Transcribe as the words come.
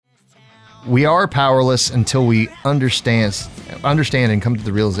we are powerless until we understand and come to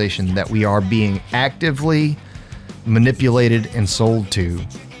the realization that we are being actively manipulated and sold to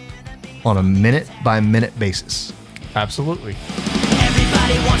on a minute-by-minute basis. Absolutely.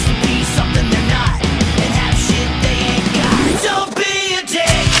 Everybody wants to be something they're not and have shit they ain't got. Don't be a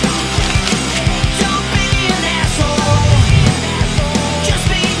dick. Don't be an asshole. Just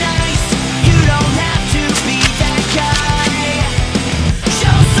be nice. You don't have to be that guy.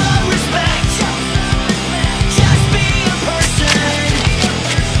 Show some respect. Just be a person.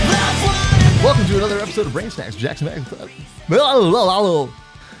 Love one. Welcome to another episode of Brain Snacks. Jackson Mack.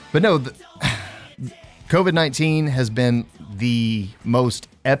 But no, COVID-19 has been the most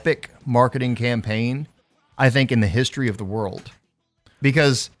epic marketing campaign, I think, in the history of the world.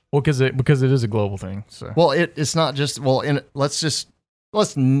 Because it is a global thing. So it's not just let's you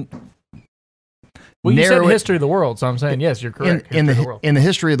said narrow it history of the world, so I'm saying yes, you're correct. in History of the world. the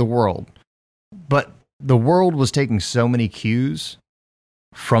history of the world. But the world was taking so many cues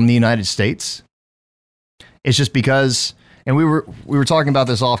from the United States. It's just because, and we were talking about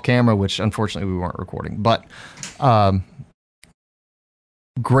this off camera, which unfortunately we weren't recording, but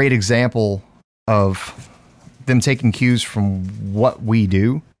great example of them taking cues from what we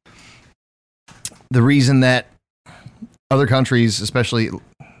do. The reason that other countries, especially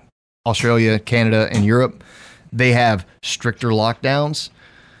Australia, Canada, and Europe, they have stricter lockdowns.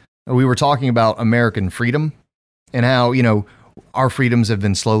 We were talking about American freedom and how, our freedoms have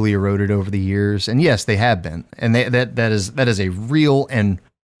been slowly eroded over the years. And yes, they have been. And that is a real and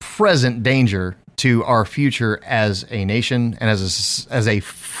present danger to our future as a nation and as a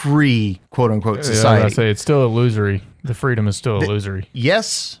free, quote unquote, society. I say it's still illusory. The freedom is still illusory.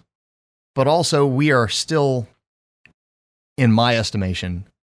 Yes, but also we are still, in my estimation,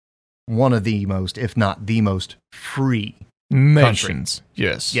 one of the most, if not the most free nations.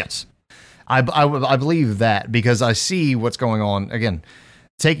 country. Yes. I believe that because I see what's going on. Again,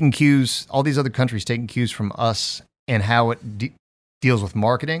 taking cues, all these other countries taking cues from us and how it deals with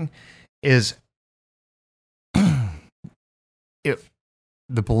marketing is the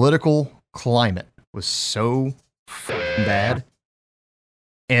political climate was so bad,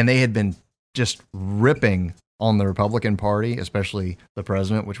 and they had been just ripping on the Republican Party, especially the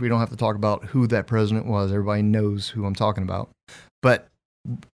president, which we don't have to talk about who that president was. Everybody knows who I'm talking about. But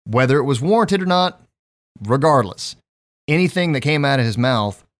whether it was warranted or not, regardless, anything that came out of his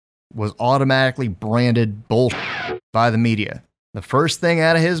mouth was automatically branded bullshit by the media. The first thing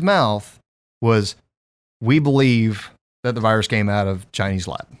out of his mouth was, we believe that the virus came out of Chinese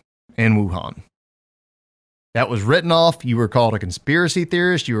lab in Wuhan. That was written off. You were called a conspiracy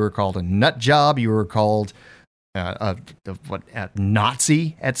theorist. You were called a nut job. You were called a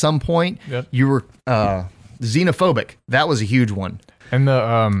Nazi at some point. Yep. You were xenophobic. That was a huge one. And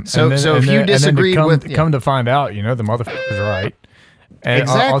the So if you disagreed with, come to find out, the motherfucker's right. And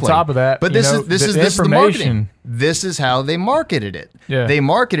exactly. on top of that, but this is the marketing. This is how they marketed it. Yeah. They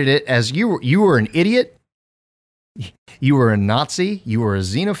marketed it as you were an idiot, you were a Nazi, you were a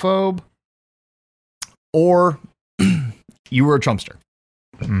xenophobe, or you were a Trumpster.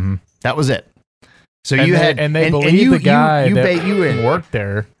 Mm-hmm. That was it. So and you they, had, and they believed the guy that worked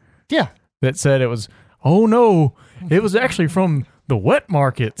there. Yeah, that said it was. Oh no, it was actually from the wet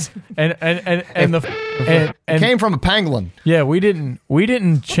markets, and it came from a pangolin. Yeah, we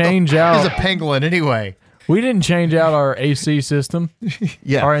didn't change out. He's a pangolin anyway. We didn't change out our AC system.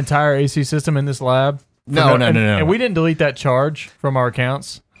 Yeah, our entire AC system in this lab. No. And we didn't delete that charge from our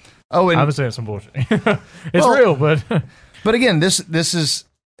accounts. Oh, and I'm saying some bullshit. It's real, but again, this is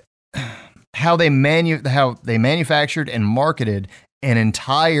how they manufactured and marketed an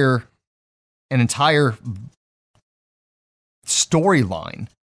entire storyline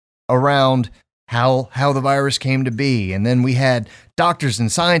around how the virus came to be. And then we had doctors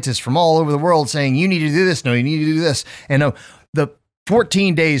and scientists from all over the world saying, you need to do this. No, you need to do this. And no, the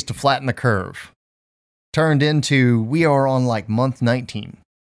 14 days to flatten the curve turned into, we are on like month 19.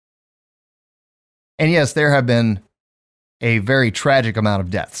 And yes, there have been a very tragic amount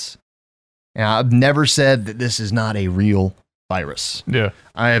of deaths. And I've never said that this is not a real virus. Yeah.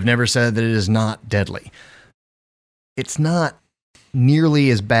 I have never said that it is not deadly. It's not nearly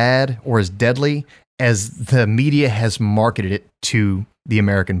as bad or as deadly as the media has marketed it to the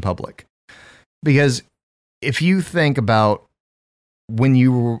American public. Because if you think about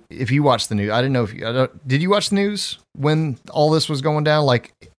if you watch the news, I don't know did you watch the news when all this was going down?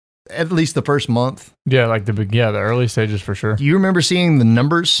 Like at least the first month? Yeah, like the early stages for sure. Do you remember seeing the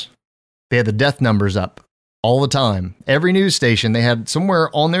numbers? They had the death numbers up all the time. Every news station, they had somewhere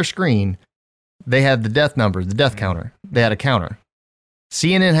on their screen, they had the death number, the death counter. They had a counter.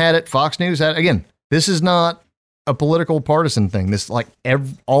 CNN had it. Fox News had it. Again, this is not a political partisan thing. This like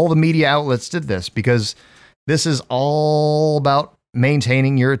all the media outlets did this because this is all about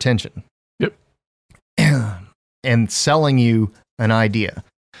maintaining your attention. Yep. And selling you an idea.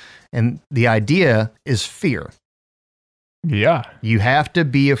 And the idea is fear. Yeah. You have to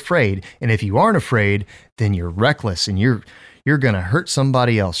be afraid. And if you aren't afraid, then you're reckless and you're going to hurt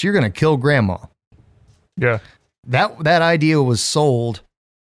somebody else. You're going to kill grandma. Yeah. That idea was sold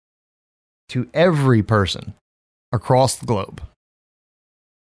to every person across the globe.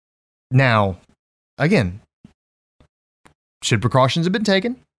 Now, again, should precautions have been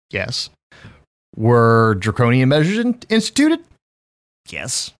taken? Yes. Were draconian measures instituted?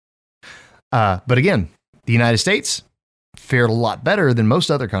 Yes. But again, the United States fared a lot better than most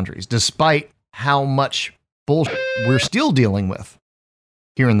other countries, despite how much bullshit we're still dealing with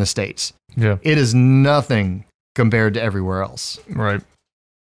here in the States. Yeah. It is nothing compared to everywhere else. Right.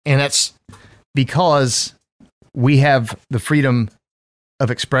 And that's because we have the freedom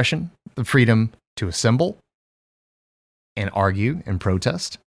of expression, the freedom to assemble and argue and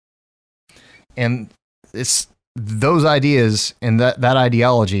protest. And it's those ideas and that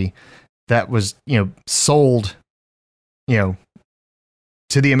ideology that was, sold, to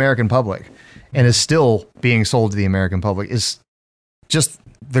the American public and is still being sold to the American public is just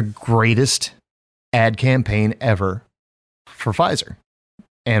the greatest ad campaign ever for Pfizer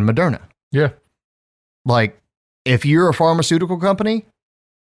and Moderna. Yeah. Like, if you're a pharmaceutical company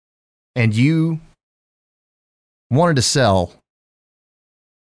and you wanted to sell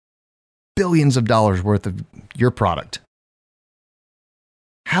billions of dollars worth of your product,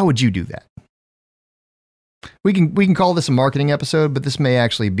 how would you do that? We can call this a marketing episode, but this may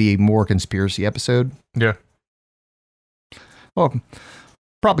actually be a more conspiracy episode. Yeah. Well,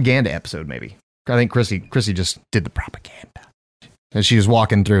 propaganda episode, maybe. I think Chrissy just did the propaganda as she was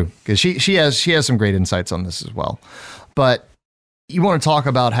walking through, because she has some great insights on this as well. But you want to talk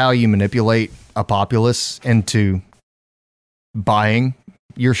about how you manipulate a populace into buying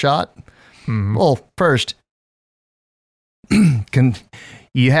your shot? Mm-hmm. Well, first,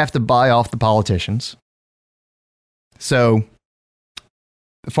 you have to buy off the politicians. So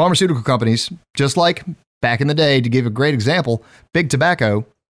the pharmaceutical companies, just like back in the day, to give a great example, Big Tobacco,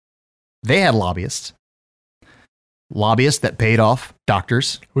 they had lobbyists. Lobbyists that paid off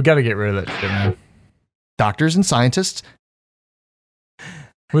doctors. We got to get rid of that shit, man. Doctors and scientists.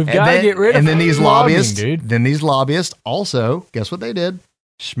 We've got to get rid of and then these lobbying, lobbyists, dude. Then these lobbyists also, guess what they did?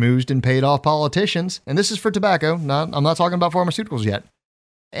 Schmoozed and paid off politicians. And this is for tobacco. I'm not talking about pharmaceuticals yet.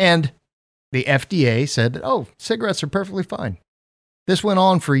 And the FDA said that, oh, cigarettes are perfectly fine. This went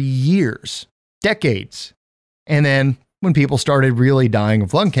on for years, decades. And then when people started really dying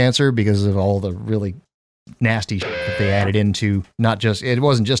of lung cancer because of all the really nasty shit that they added into, it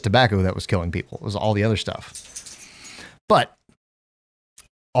wasn't just tobacco that was killing people, it was all the other stuff. But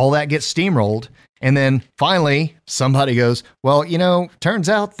all that gets steamrolled. And then finally somebody goes, well, turns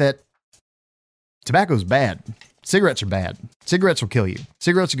out that tobacco's bad. Cigarettes are bad. Cigarettes will kill you.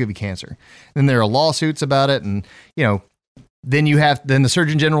 Cigarettes will give you cancer. Then there are lawsuits about it. And, then the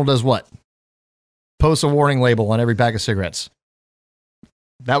Surgeon General does what? Posts a warning label on every pack of cigarettes.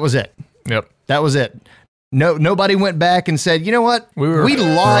 That was it. Yep. That was it. No, nobody went back and said, you know what? We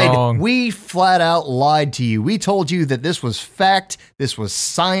lied. wrong. We flat out lied to you. We told you that this was fact. This was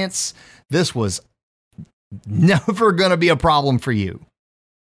science. This was never going to be a problem for you.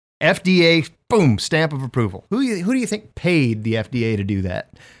 FDA, boom, stamp of approval. Who do you think paid the FDA to do that?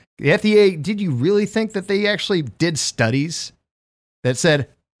 The FDA, did you really think that they actually did studies that said,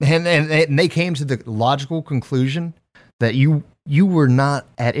 and they came to the logical conclusion that you were not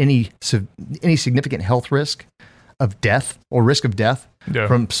at any significant health risk of death or risk of death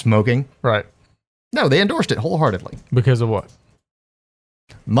from smoking? Right. No, they endorsed it wholeheartedly. Because of what?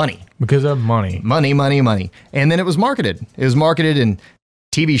 Money. Because of money. Money, money, money. And then it was marketed. It was marketed in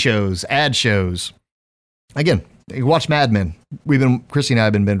TV shows, ad shows. Again, you watch Mad Men. Chrissy and I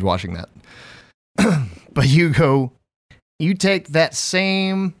have been binge watching that. But you take that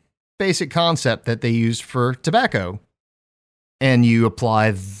same basic concept that they used for tobacco and you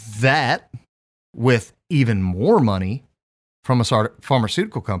apply that with even more money from a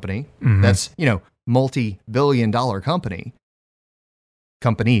pharmaceutical company that's, multi-billion-dollar companies.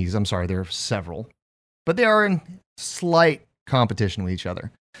 I'm sorry, there are several, but they are in slight competition with each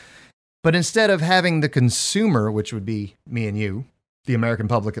other. But instead of having the consumer, which would be me and you, the American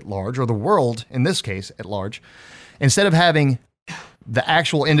public at large, or the world, in this case, at large, instead of having the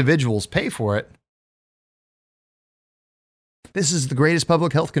actual individuals pay for it, this is the greatest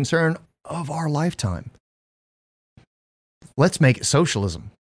public health concern of our lifetime. let's make it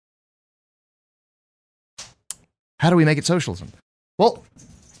socialism. How do we make it socialism? Well,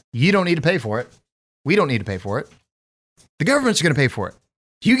 you don't need to pay for it. We don't need to pay for it. The government's going to pay for it.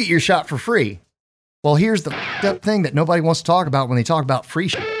 You get your shot for free. Well, here's the f***ed up thing that nobody wants to talk about when they talk about free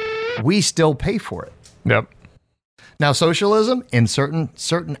shit. We still pay for it. Yep. Now, socialism in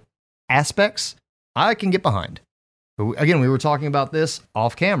certain aspects, I can get behind. But again, we were talking about this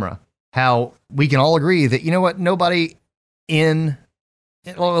off camera, how we can all agree that, you know what, nobody in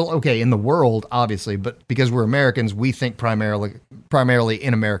the world, obviously, but because we're Americans, we think primarily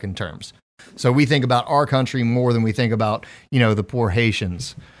in American terms. So we think about our country more than we think about, the poor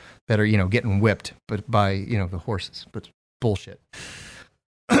Haitians that are, getting whipped by the horses. But bullshit.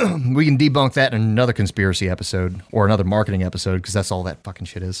 We can debunk that in another conspiracy episode or another marketing episode because that's all that fucking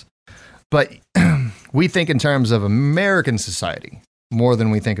shit is. But we think in terms of American society more than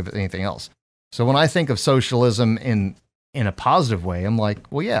we think of anything else. So when I think of socialism in a positive way, I'm like,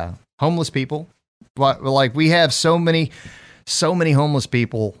 well, yeah, homeless people. Like we have so many homeless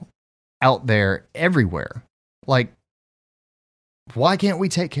people out there everywhere. Like, why can't we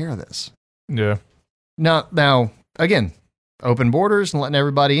take care of this? Yeah. Now, again, open borders and letting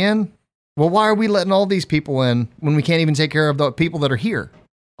everybody in. Well, why are we letting all these people in when we can't even take care of the people that are here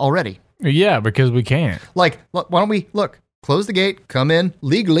already? Yeah, because we can't. Like, why don't we, close the gate, come in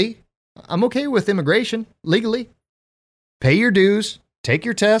legally. I'm okay with immigration legally. Pay your dues, take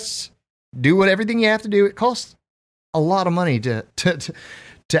your tests, do everything you have to do. It costs a lot of money to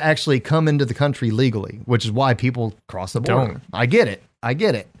actually come into the country legally, which is why people cross the border. Don't. I get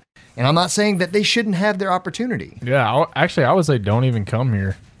it. And I'm not saying that they shouldn't have their opportunity. Yeah, I would say don't even come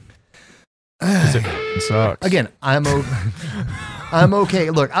here. 'Cause it sucks. Again, I'm okay.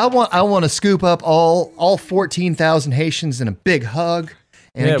 Look, I want to scoop up all 14,000 Haitians in a big hug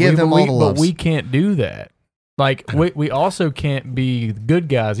and give them all the love. But we can't do that. Like we also can't be good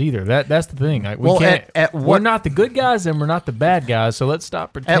guys either. That's the thing. Like we can't. We're not the good guys and we're not the bad guys. So let's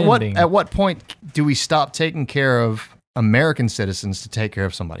stop pretending. At what point do we stop taking care of American citizens to take care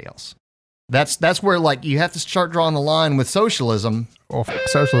of somebody else? That's where you have to start drawing the line with socialism. Well,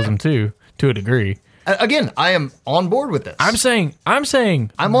 socialism too, to a degree. Again, I am on board with this. I'm saying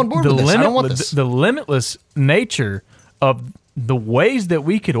I'm on board with this. I don't want this. The limitless nature of the ways that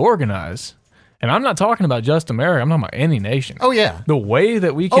we could organize. And I'm not talking about just America. I'm talking about any nation. Oh, yeah. The way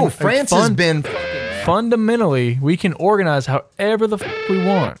that we can... France has been... Fundamentally, we can organize however the fuck we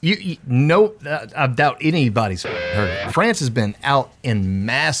want. I doubt anybody's heard it. France has been out in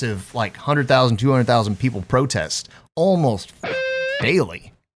massive, 100,000, 200,000 people protest almost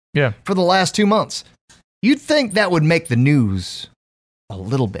daily. Yeah. For the last 2 months. You'd think that would make the news a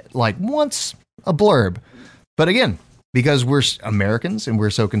little bit. Once a blurb. But again... because we're Americans and we're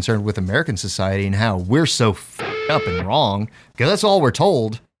so concerned with American society and how we're so f***ed up and wrong, because that's all we're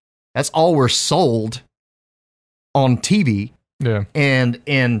told. That's all we're sold on TV and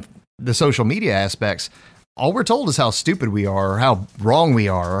in the social media aspects. All we're told is how stupid we are, or how wrong we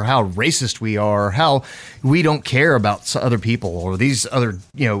are, or how racist we are, or how we don't care about other people or these other,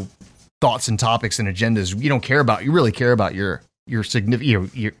 thoughts and topics and agendas you don't care about. You really care about your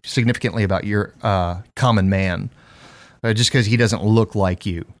significantly about your common man. Just because he doesn't look like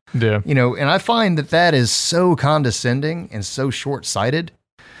you. Yeah. And I find that is so condescending and so short-sighted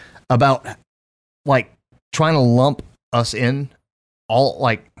about, trying to lump us in, all,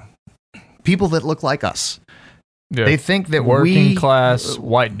 people that look like us. Yeah. They think that working class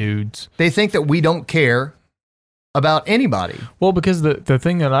white dudes. They think that we don't care about anybody. Well, because the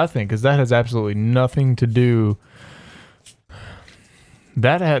thing that I think is that has absolutely nothing to do...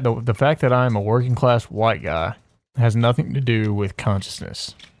 the fact that I'm a working class white guy has nothing to do with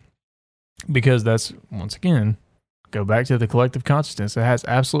consciousness, because that's, once again, go back to the collective consciousness. It has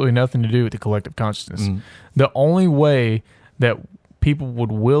absolutely nothing to do with the collective consciousness. The only way that people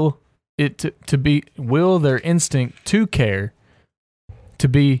would will it to be their instinct to care to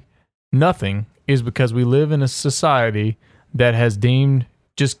be nothing is because we live in a society that has deemed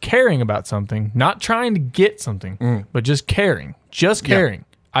just caring about something, not trying to get something, but just caring. Yeah.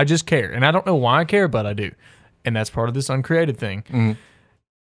 I just care, and I don't know why I care, but I do. And that's part of this uncreated thing.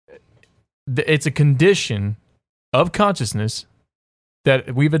 It's a condition of consciousness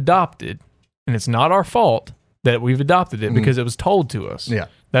that we've adopted, and it's not our fault that we've adopted it because it was told to us. Yeah,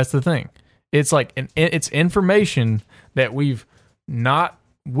 that's the thing. It's it's information that we've not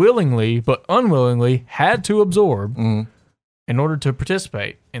willingly but unwillingly had to absorb in order to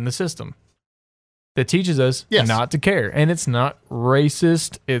participate in the system that teaches us not to care. And it's not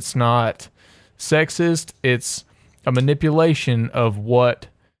racist. It's not sexist. It's a manipulation of what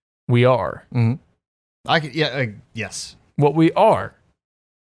we are. Yes. what we are.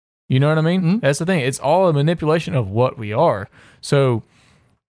 You know what I mean? Mhm. That's the thing. It's all a manipulation of what we are. So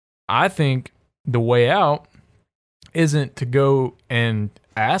I think the way out isn't to go and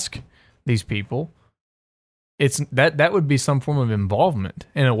ask these people. It's that would be some form of involvement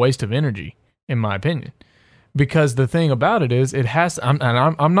and a waste of energy, in my opinion. Because the thing about it is, it has. I'm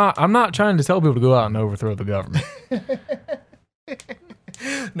not trying to tell people to go out and overthrow the government.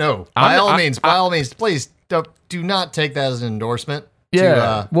 No, I'm- by all means, please do not take that as an endorsement.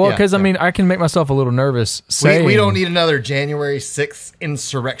 Yeah. Because I mean, I can make myself a little nervous saying we don't need another January 6th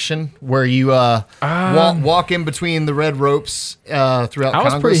insurrection where you walk in between the red ropes throughout Congress.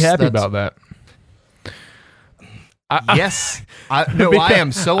 I was pretty happy about that. Yes. I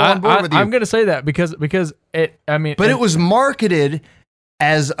am so on board with you. I'm going to say that because it. I mean, But it was marketed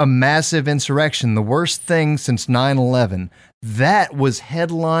as a massive insurrection, the worst thing since 9/11. That was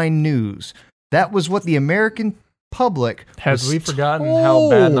headline news. That was what the American public Has was we forgotten how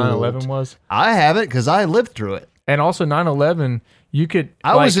bad told. 9/11 was? I haven't because I lived through it. And also 9/11, you could.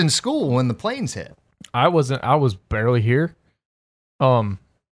 I was in school when the planes hit. I wasn't. I was barely here.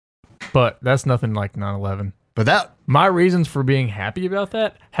 But that's nothing like 9/11. But that My reasons for being happy about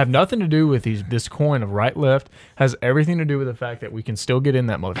that have nothing to do with this coin of right left. Has everything to do with the fact that we can still get in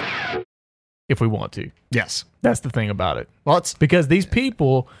that mother if we want to. yes. That's the thing about it. Well, it's Because these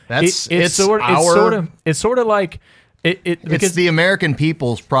people, That's- it's it's sort of like it because the American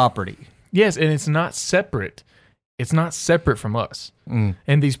people's property. yes, and it's not separate. It's not separate from us. Mm.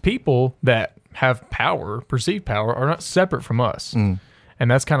 And these people that have power, perceived power, are not separate from us. Mm. And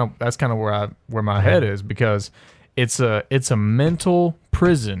that's kind of where my head is, because it's a mental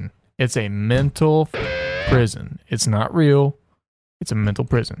prison. It's a mental prison. It's not real. It's a mental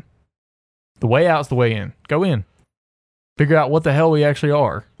prison. The way out's the way in. Go in. Figure out what the hell we actually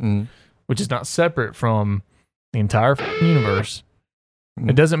are, Mm. which is not separate from the entire universe.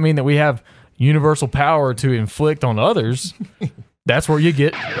 It doesn't mean that we have universal power to inflict on others. That's where you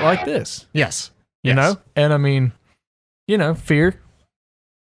get like this, Yes. you Yes. know? And I mean, fear.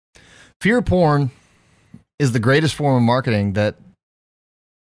 Fear porn is the greatest form of marketing that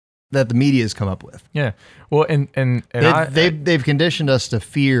the media has come up with. Yeah. Well, and They've conditioned us to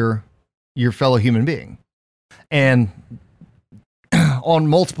fear your fellow human being, and on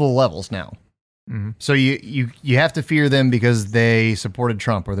multiple levels now. Mhm. So you have to fear them because they supported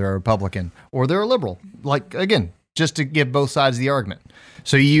Trump, or they're a Republican, or they're a liberal. Like, again, just to give both sides of the argument.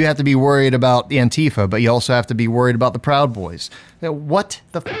 So you have to be worried about the Antifa, but you also have to be worried about the Proud Boys. What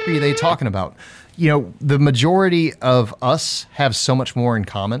the f- are they talking about? The majority of us have so much more in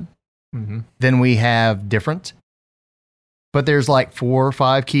common Mhm. than we have different. But there's like 4 or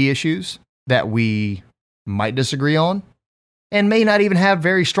 5 key issues that we might disagree on and may not even have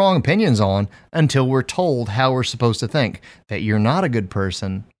very strong opinions on until we're told how we're supposed to think. That you're not a good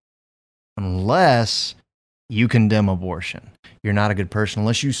person unless you condemn abortion. You're not a good person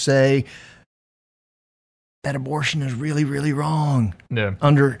unless you say that abortion is really, really wrong. Yeah.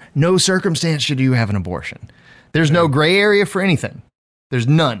 Under no circumstance should you have an abortion. There's no gray area for anything. There's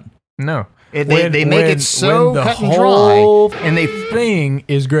none. No. They make it so the cut and whole dry, and they thing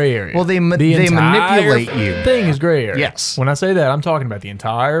is gray area. Well, they The entire manipulate you. Thing is gray area. Yes. When I say that, I'm talking about the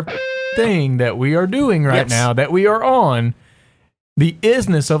entire thing that we are doing right Yes. now, that we are on, the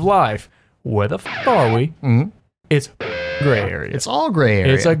isness of life. Where the f are we? Mhm. It's gray area. It's all gray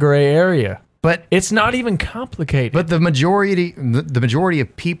area. It's a gray area. but It's not even complicated. the majority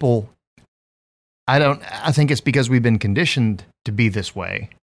of people, I think it's because we've been conditioned to be this way.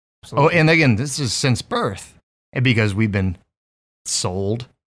 Oh, and again, this is since birth, and because we've been sold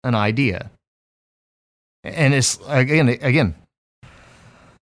an idea. And it's again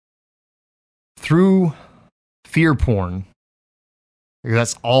through fear porn.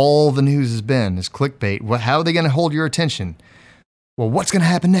 That's all the news has been, is clickbait. How are they going to hold your attention? Well, what's going to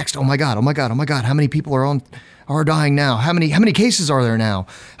happen next? Oh my God! Oh my God! Oh my God! How many people are dying now? How many cases are there now?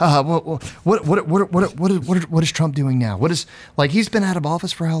 What is Trump doing now? He's been out of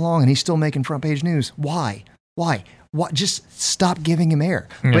office for how long, and he's still making front page news? Why? What? Just stop giving him air.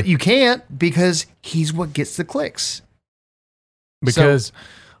 Yeah. But you can't, because he's what gets the clicks. because,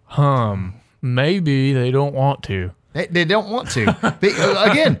 maybe they don't want to. They don't want to.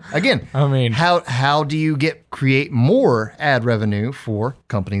 Again. I mean, How do you create more ad revenue for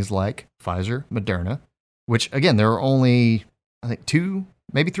companies like Pfizer, Moderna, which again, there are only, I think, 2,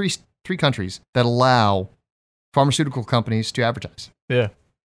 maybe 3 countries that allow pharmaceutical companies to advertise. yeah.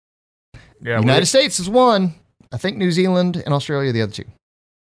 Yeah. The United States is one. I think New Zealand and Australia are the other 2.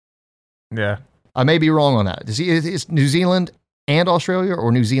 Yeah. I may be wrong on that. Is New Zealand and Australia,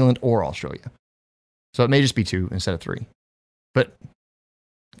 or New Zealand or Australia? So it may just be 2 instead of 3. But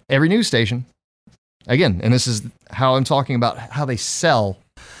every news station, again, and this is how I'm talking about how they sell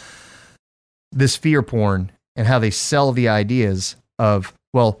this fear porn and how they sell the ideas of,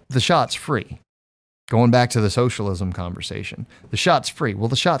 well, the shot's free. Going back to the socialism conversation, the shot's free. Well,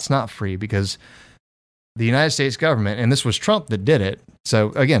 the shot's not free because the United States government, and this was Trump that did it. So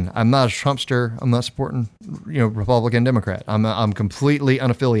again, I'm not a Trumpster. I'm not supporting, Republican, Democrat. I'm completely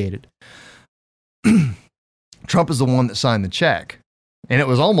unaffiliated. Trump is the one that signed the check, and it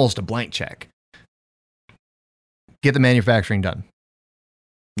was almost a blank check. Get the manufacturing done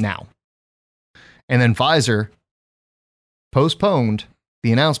now. And then Pfizer postponed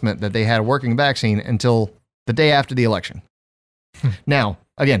the announcement that they had a working vaccine until the day after the election. Now,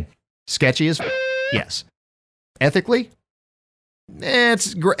 again, sketchy as yes. Ethically,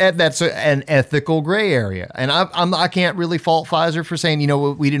 that's an ethical gray area. And I can't really fault Pfizer for saying,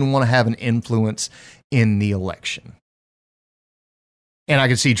 we didn't want to have an influence in the election. And I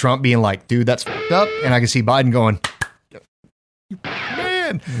could see Trump being like, dude, that's fucked up. And I could see Biden going,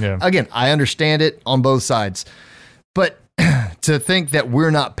 man. Yeah. Again, I understand it on both sides. But to think that we're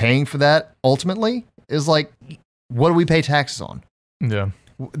not paying for that ultimately is like, what do we pay taxes on? Yeah.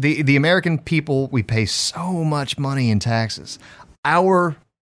 The American people, we pay so much money in taxes.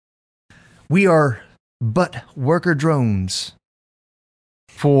 We are but worker drones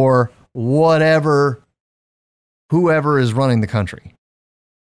for whoever is running the country.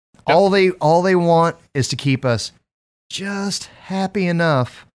 Yep. All they want is to keep us just happy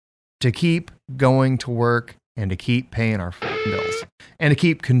enough to keep going to work and to keep paying our bills and to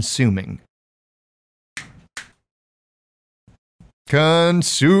keep consuming.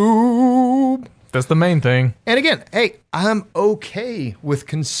 Consume. That's the main thing. And again, hey, I'm okay with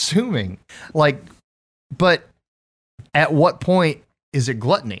consuming. But at what point is it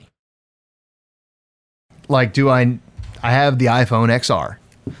gluttony? Like, I have the iPhone XR.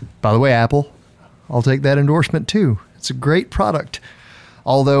 By the way, Apple, I'll take that endorsement too. It's a great product.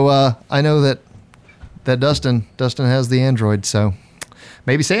 Although I know that Dustin has the Android, so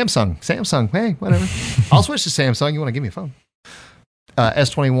maybe Samsung, hey, whatever. I'll switch to Samsung. You want to give me a phone?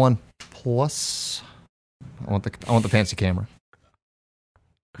 S21 Plus. I want the fancy camera.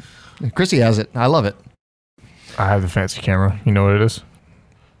 Chrissy has it. I love it. I have the fancy camera. You know what it is?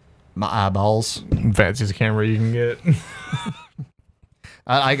 My eyeballs. Fanciest camera you can get.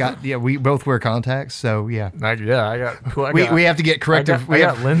 I got, we both wear contacts, so yeah. I got. We have to get corrective. I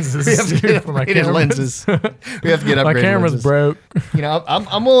got lenses. We have to get for my upgraded cameras. lenses. We have to get upgraded My camera's lenses. broke.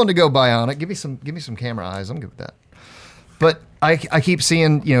 I'm willing to go bionic. Give me some camera eyes. I'm good with that. But I keep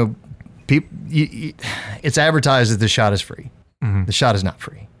seeing, people. It's advertised that the shot is free. Mm-hmm. The shot is not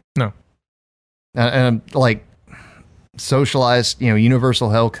free. No. And like socialized, universal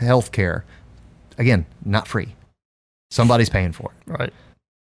health care. Again, not free. Somebody's paying for it. Right.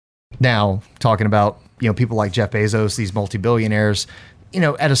 Now, talking about, people like Jeff Bezos, these multi-billionaires,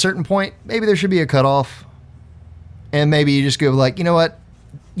 at a certain point, maybe there should be a cutoff. And maybe you just go like, you know what?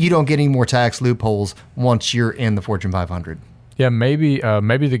 You don't get any more tax loopholes once you're in the Fortune 500. Yeah, maybe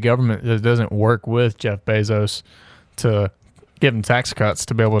the government doesn't work with Jeff Bezos to give him tax cuts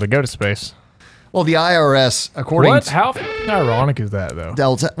to be able to go to space. Well, the IRS, according What? to... How ironic is that,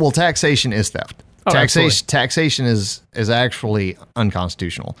 though? Well, taxation is theft. Oh, Taxation is actually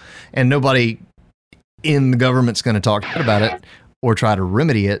unconstitutional. And nobody in the government's going to talk about it or try to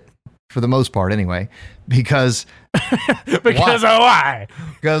remedy it, for the most part anyway, because... Because of why?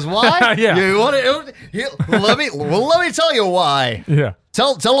 Because why? Yeah. You want to, let me tell you why. Yeah.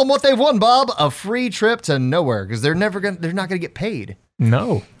 Tell them what they've won, Bob. A free trip to nowhere, because they're not gonna get paid.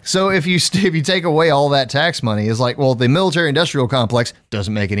 No. So if you take away all that tax money, it's like, well, the military-industrial complex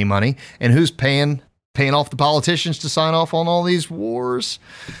doesn't make any money, and who's paying off the politicians to sign off on all these wars?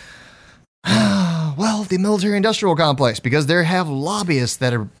 Well, the military-industrial complex, because they have lobbyists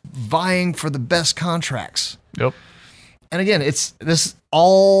that are vying for the best contracts. Yep. And again, this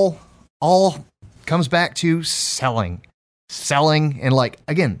all comes back to selling, and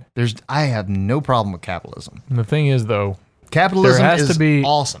again, I have no problem with capitalism. And the thing is, though, Capitalism there has is to be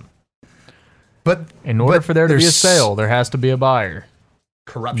awesome, but in order for there to be a there's sale, there has to be a buyer.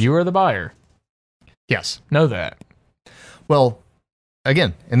 corruption. You are the buyer. Yes. Know that. Well,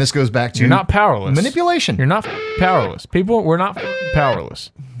 again, and this goes back to You're not powerless. manipulation. You're not powerless. People, we're not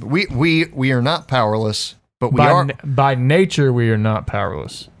powerless. We are not powerless, but By nature, we are not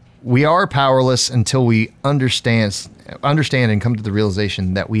powerless. we are powerless until we understand and come to the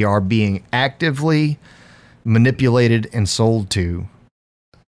realization that we are being actively manipulated and sold to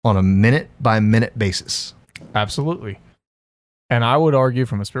on a minute by minute basis. Absolutely. And I would argue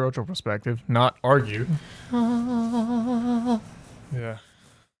from a spiritual perspective, not argue. Yeah.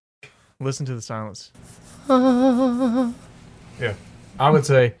 Listen to the silence. Yeah. I would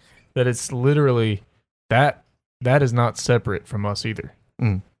say that it's literally that is not separate from us either.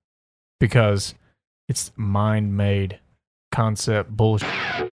 Mm. Because it's mind-made concept bullshit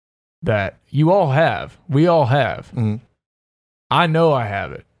that you all have. We all have. Mm. I know I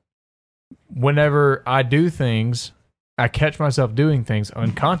have it. Whenever I do things, I catch myself doing things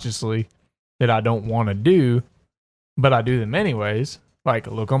unconsciously that I don't want to do, but I do them anyways, like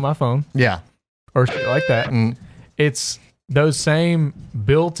look on my phone Yeah. or shit like that. Mm. It's those same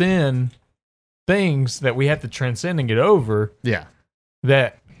built-in things that we have to transcend and get over Yeah.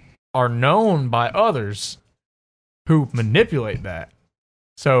 that are known by others who manipulate that.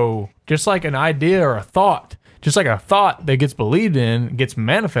 So just like an idea or a thought, just like a thought that gets believed in, gets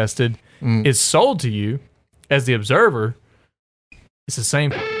manifested, is sold to you as the observer, it's the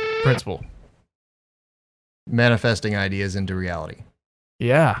same principle. Manifesting ideas into reality.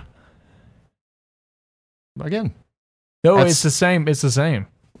 Yeah. Again. No, That's- it's the same. It's the same.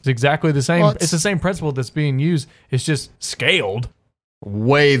 It's exactly the same. Well, it's the same principle that's being used. It's just scaled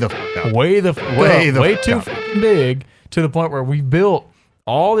Way the fuck up. way Way too up. fucking big to the point where we've built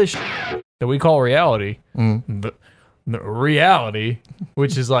all this shit that we call reality, the reality,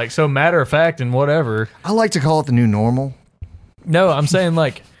 which is like so matter of fact and whatever. I like to call it the new normal. No, I'm saying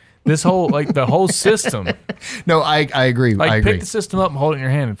like this whole like the whole system. No, I agree. Like I agree. pick the system up and hold it in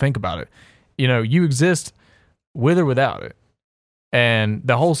your hand and think about it. You know, you exist with or without it. And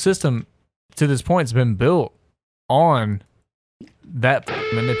the whole system to this point has been built on that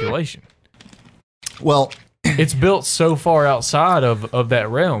manipulation. Well, It's built so far outside of that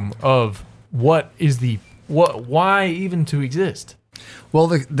realm of what is why even to exist. well,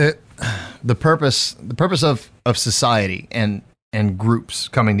 the purpose of society and groups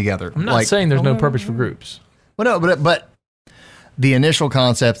coming together. I'm not saying there's no purpose for groups. Well, no, but the initial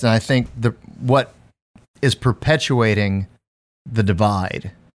concept, and I think what is perpetuating the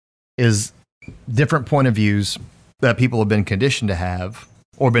divide is different point of views that people have been conditioned to have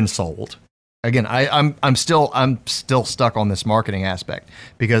or been sold. Again, I'm still stuck on this marketing aspect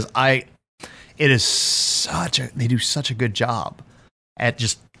because they do such a good job at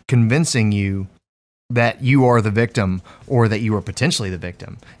just convincing you that you are the victim or that you are potentially the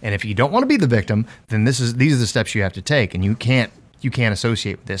victim. And if you don't want to be the victim, then these are the steps you have to take, and you can't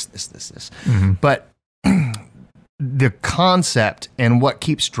associate with this. Mm-hmm. But the concept and what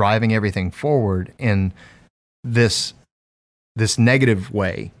keeps driving everything forward in this negative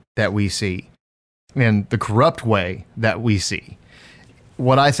way that we see and the corrupt way that we see,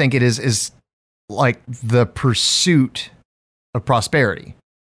 what I think it is like the pursuit of prosperity.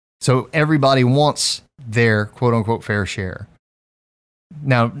 So everybody wants their quote unquote fair share.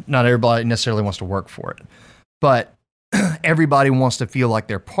 Now, not everybody necessarily wants to work for it, but everybody wants to feel like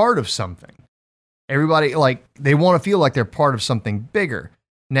they're part of something. Everybody, like, they want to feel like they're part of something bigger.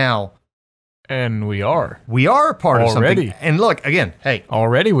 Now, And we are. we are part of Already. something. And look, again, hey,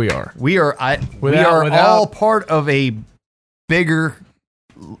 Already we are. we are Without- all part of a bigger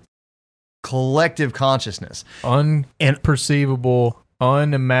collective consciousness. Unperceivable,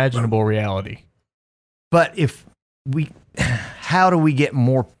 unimaginable reality. But how do we get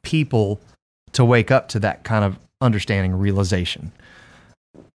more people to wake up to that kind of understanding, realization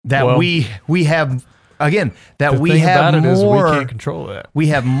that Well, we have, again, that The we thing have about it is more, we can't control that. we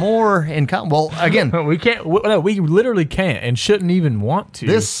have more in common. Well, again, We can't. No, we literally can't and shouldn't even want to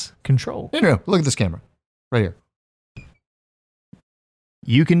this, control. no, look at this camera right here.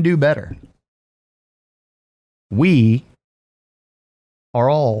 You can do better. We are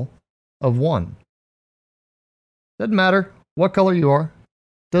all of one. Doesn't matter what color you are.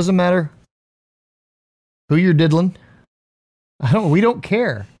 Doesn't matter who you're diddling. We don't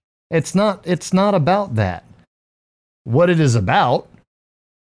care. It's not about that. What it is about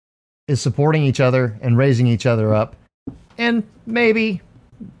is supporting each other and raising each other up and maybe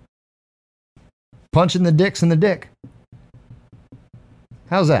punching the dicks in the dick.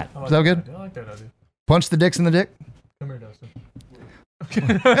 How's that? Is that good? I like that idea. Punch the dicks in the dick? Come here, Dustin.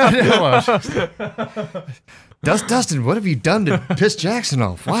 Dustin, what have you done to piss Jackson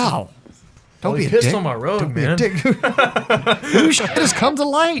off? Wow. Don't be a pissed dick. on my rug, Don't be a man. dick. New shit has come to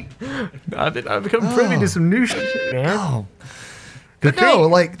light. I've become privy to some new shit, man. Oh. The But no,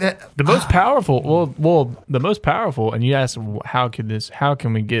 thing- like that. The most powerful, the most powerful, and you asked how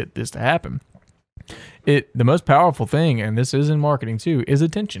can we get this to happen? The most powerful thing, and this is in marketing too, is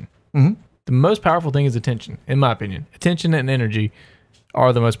attention. Mhm. The most powerful thing is attention, in my opinion. Attention and energy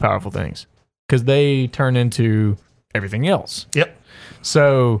are the most powerful things because they turn into everything else. Yep.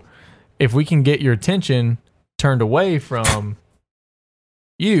 So if we can get your attention turned away from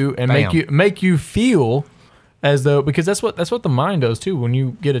you and make you feel as though, because that's what the mind does too. When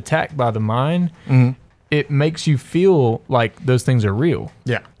you get attacked by the mind, it makes you feel like those things are real.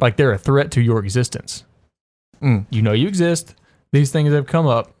 Yeah. Like they're a threat to your existence. You know you exist. These things have come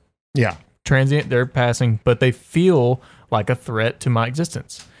up. Yeah. Transient, they're passing, but they feel like a threat to my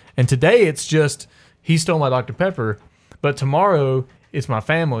existence. And today it's just, he stole my Dr. Pepper, but tomorrow it's my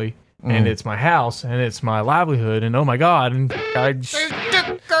family and it's my house and it's my livelihood and oh my God. And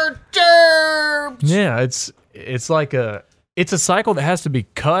yeah, it's like it's a cycle that has to be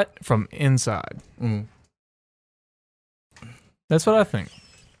cut from inside. That's what I think.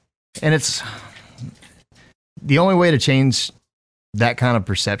 And it's the only way to change that kind of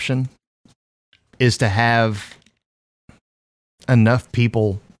perception is to have enough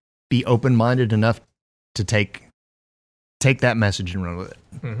people be open-minded enough to take that message and run with it.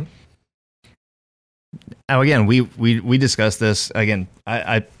 Now, again, we discussed this. Again,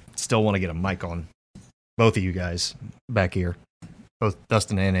 I still want to get a mic on both of you guys back here, both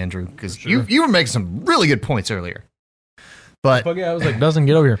Dustin and Andrew, because you were making some really good points earlier. But yeah, I was like, Dustin,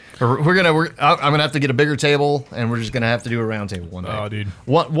 get over here. I'm gonna have to get a bigger table, and we're just gonna have to do a round table one day. Oh, dude.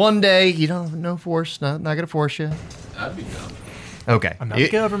 One day, no force, not gonna force you. I'd be down. Okay, I'm not the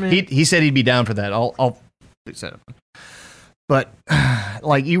government. He said he'd be down for that. I'll set it. But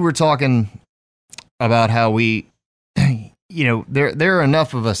like you were talking about how we, there are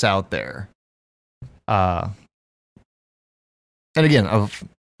enough of us out there, and again, of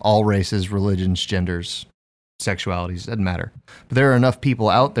all races, religions, genders, sexualities, doesn't matter. But there are enough people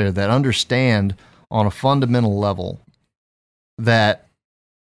out there that understand on a fundamental level that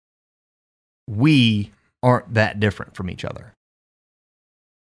we aren't that different from each other.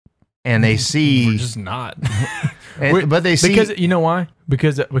 And they see We're just not. but they see because you know why?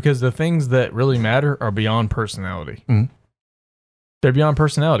 Because the things that really matter are beyond personality. They're beyond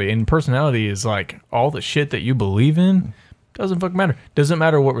personality, and personality is like all the shit that you believe in. Doesn't fucking matter. Doesn't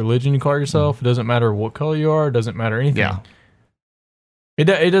matter what religion you call yourself. It doesn't matter what color you are. It doesn't matter anything. Yeah.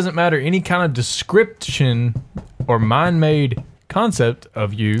 It doesn't matter any kind of description or mind-made concept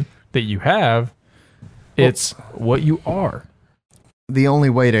of you that you have. It's what you are. The only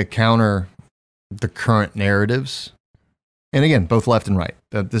way to counter the current narratives, and again, both left and right.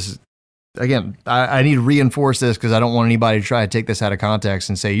 This is again, I need to reinforce this because I don't want anybody to try to take this out of context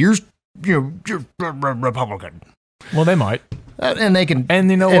and say you're Republican. Well, they might, and they can, and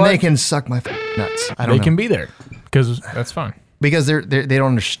you know and what? they can suck my nuts. I don't They know. can be there because that's fine, because they don't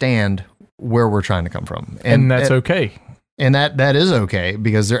understand where we're trying to come from, and that's okay. And that is okay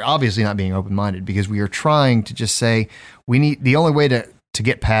because they're obviously not being open-minded because we are trying to just say we need the only way to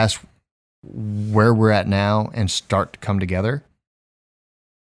get past where we're at now and start to come together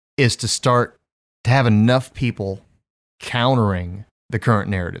is to start to have enough people countering the current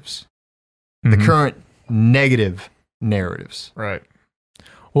narratives, the current negative narratives. Right.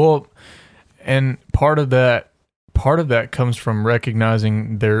 Well, and part of that comes from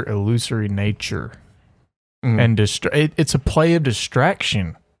recognizing their illusory nature. And it's a play of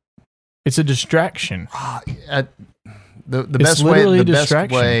distraction. It's a distraction. The best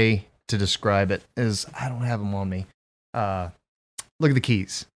way to describe it is I don't have them on me. Look at the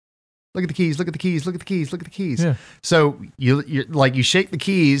keys. Look at the keys. Look at the keys. Look at the keys. Look at the keys. Yeah. So you shake the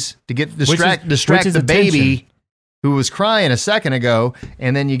keys to get distract the attention. baby who was crying a second ago,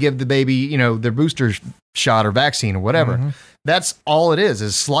 and then you give the baby their booster shot or vaccine or whatever. That's all it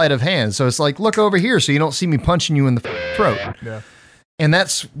is sleight of hand. So it's like, look over here so you don't see me punching you in the throat. Yeah. And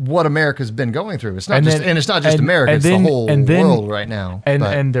that's what America's been going through. It's not it's not just America, it's the whole world right now.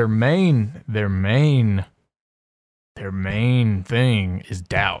 And their main thing is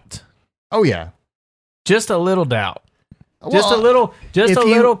doubt. Oh yeah. Just a little doubt. Well, Just a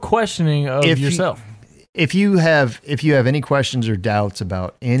little questioning of yourself. If you have any questions or doubts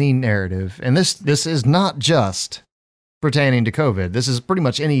about any narrative, and this is not just pertaining to COVID. This is pretty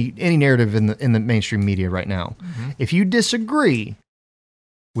much any narrative in the mainstream media right now. If you disagree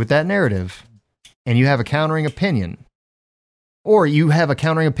with that narrative and you have a countering opinion, or you have a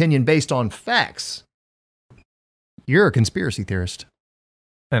countering opinion based on facts, you're a conspiracy theorist.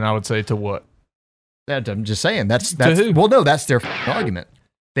 And I would say to what? I'm just saying that's To who? well, no, that's their argument.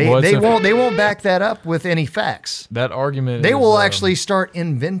 They won't back that up with any facts. That argument. They will actually start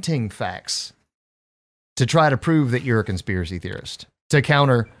inventing facts to try to prove that you're a conspiracy theorist, to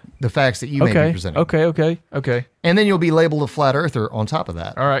counter the facts that you may be presenting. Okay. And then you'll be labeled a flat earther on top of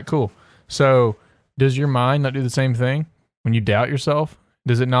that. All right, cool. So does your mind not do the same thing when you doubt yourself?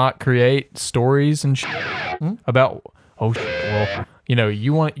 Does it not create stories and about, oh shit, well,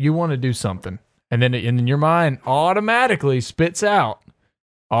 you want to do something, and then your mind automatically spits out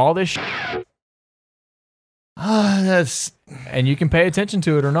all this shit, That's and you can pay attention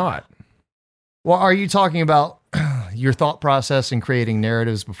to it or not. well. Are you talking about your thought process in creating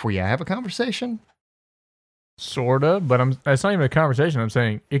narratives before you have a conversation? Sorta, but it's not even a conversation. I'm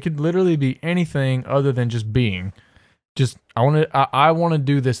saying it could literally be anything other than just being. Just I want to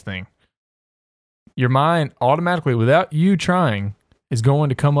do this thing. Your mind automatically, without you trying, is going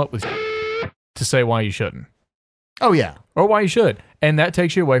to come up with to say why you shouldn't Oh yeah. or why you should, and that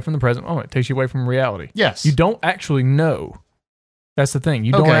takes you away from the present moment. It takes you away from reality. Yes. You don't actually know. That's the thing.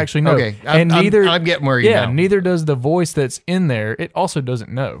 You don't Okay, actually know. okay. And neither I'm getting where you yeah, know. neither does the voice that's in there. It also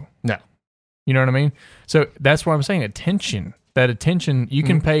doesn't know. No. You know what I mean? So that's why I'm saying attention. That attention, you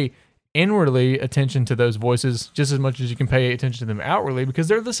can pay inwardly attention to those voices just as much as you can pay attention to them outwardly because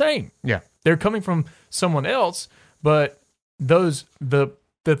they're the same. Yeah. They're coming from someone else, but the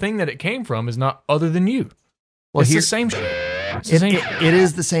thing that it came from is not other than you. Well, It's here- the same shit. It's the same It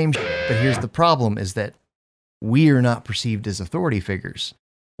is the same, but here's the problem: is that we are not perceived as authority figures,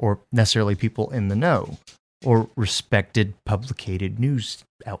 or necessarily people in the know, or respected, publicated news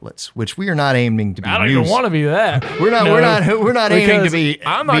outlets, which we are not aiming to be. I don't news. even want to be that. We're not. No, We're not aiming to because be.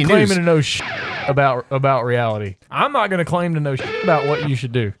 I'm not be claiming news. to know shit about reality. I'm not going to claim to know shit about what you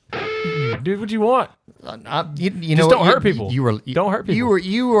should do. You do what you want. You Just know, don't what? hurt people. You were. Don't hurt people.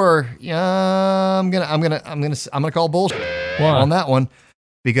 You were. I'm gonna call bullshit Why? on that one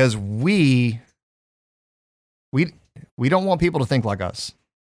because we don't want people to think like us,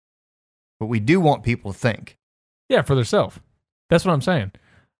 but we do want people to think. Yeah, for themselves. That's what I'm saying.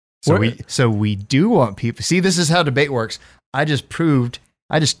 So we do want people. See, this is how debate works. I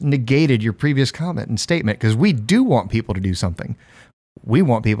just negated your previous comment and statement because we do want people to do something. We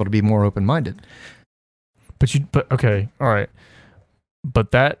want people to be more open-minded. But okay, all right.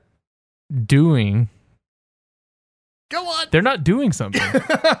 But that doing, Go on. they're not doing something.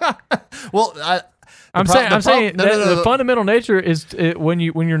 Well, I'm saying the fundamental nature is when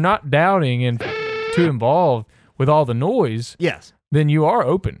you're not doubting and too involved with all the noise, yes, then you are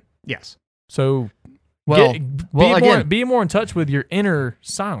open. yes. So Well, be more in touch with your inner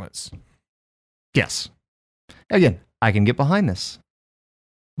silence. yes. Again, I can get behind this,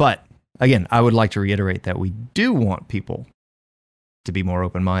 but again, I would like to reiterate that we do want people to be more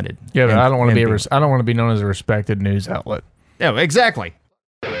open-minded. Yeah, but And- I don't want to and be I don't want to be known as a respected news outlet. No, exactly.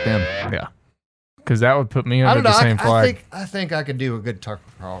 Them. Yeah, because that would put me I under don't know. the same flag. I think I could do a good Tucker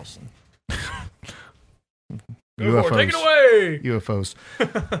Carlson. Go for it. Take it away. UFOs.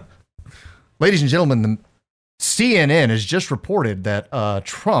 Ladies and gentlemen, the CNN has just reported that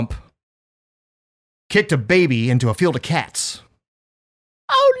Trump kicked a baby into a field of cats.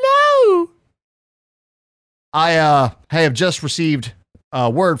 Oh no! I have just received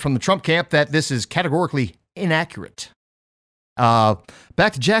word from the Trump camp that this is categorically inaccurate.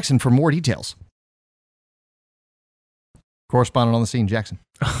 Back to Jackson for more details. Correspondent on the scene, Jackson.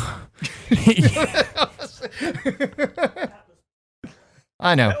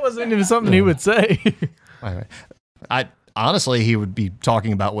 I know. That wasn't even something he would say. I honestly, he would be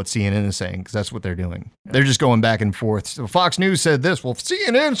talking about what CNN is saying because that's what they're doing. They're just going back and forth. So Fox News said this. Well,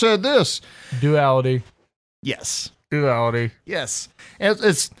 CNN said this. Duality. Yes. Duality. Yes.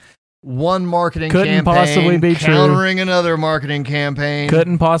 It's one marketing Couldn't campaign possibly be true. countering another marketing campaign.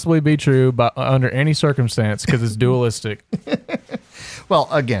 Couldn't possibly be true under any circumstance because it's dualistic. Well,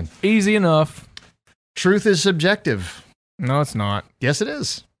 again, Easy enough. truth is subjective. No, it's not. Yes, it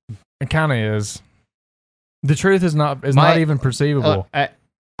is. It kind of is. The truth is not even perceivable.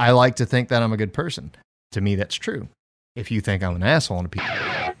 I like to think that I'm a good person. To me, that's true. If you think I'm an asshole and a piece,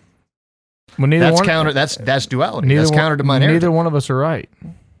 Well, that's duality. That's counter to my narrative. Neither one of us are right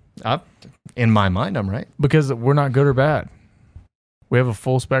In my mind, I'm right. because we're not good or bad. We have a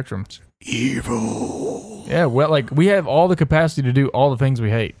full spectrum. Evil. Yeah, well, like we have all the capacity to do all the things we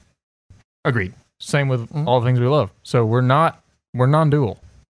hate. Agreed. Same with all the things we love. So we're non-dual.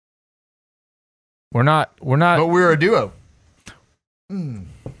 We're not But we're a duo.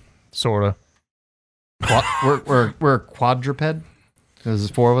 sorta. We're a quadruped. There's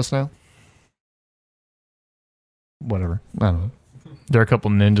 4 of us now. Whatever. I don't know. There are a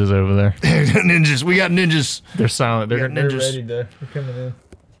couple ninjas over there. Ninjas. We got ninjas. They're silent. They're got ninjas. ready to. They're coming in.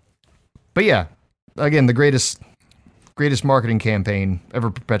 But yeah, again, the greatest marketing campaign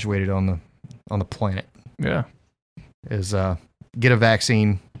ever perpetuated on the planet Yeah. is get a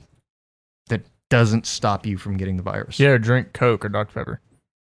vaccine that doesn't stop you from getting the virus. Yeah. Drink Coke or Dr Pepper.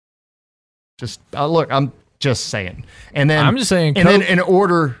 Just look, I'm just saying. And then I'm just saying. and Coke, then in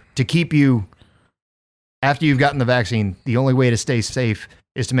order to keep you after you've gotten the vaccine, the only way to stay safe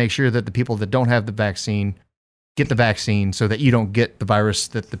is to make sure that the people that don't have the vaccine get the vaccine so that you don't get the virus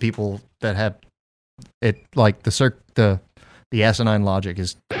that the people that have it, like the asinine logic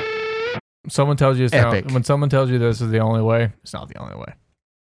is Someone tells you epic. when someone tells you this is the only way, it's not the only way.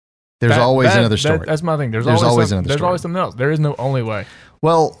 There's always another story. That's my thing. There's always always another There's story. always something else. There is no only way.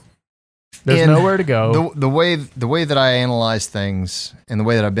 Well, There's nowhere to go. The way that I analyze things and the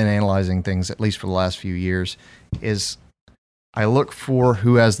way that I've been analyzing things, at least for the last few years, is I look for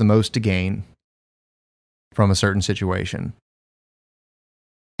who has the most to gain from a certain situation.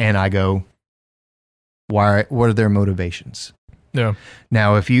 And I go, what are their motivations? Yeah.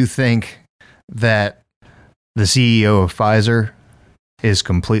 Now, if you think that the CEO of Pfizer is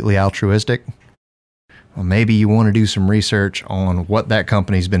completely altruistic, well, maybe you want to do some research on what that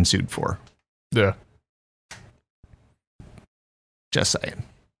company's been sued for. Yeah. Just saying.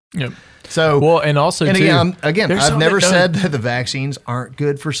 Yep. So, Well, and also and too, again, there's I've something never that- said that the vaccines aren't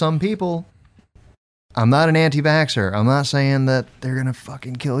good for some people. I'm not an anti-vaxxer. I'm not saying that they're gonna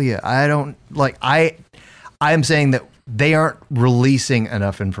fucking kill you. I don't like. I'm saying that they aren't releasing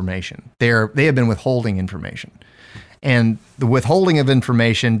enough information. They have been withholding information, and the withholding of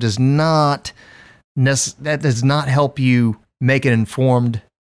information does not help you make an informed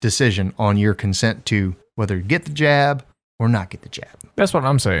decision on your consent to whether to get the jab or not get the jab. that's what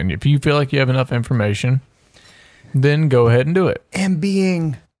I'm saying. If you feel like you have enough information, then go ahead and do it. And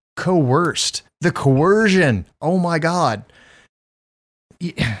being coerced, the coercion. Oh my God.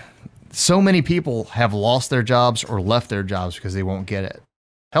 So many people have lost their jobs or left their jobs because they won't get it.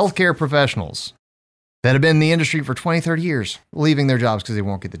 Healthcare professionals that have been in the industry for 20, 30 years, leaving their jobs because they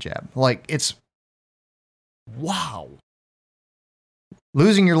won't get the jab. Like, it's wow.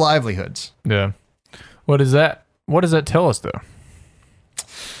 Losing your livelihoods. Yeah. What does that tell us though?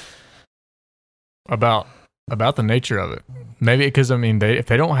 About the nature of it. Maybe because if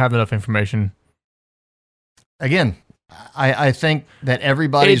they don't have enough information, Again, I think that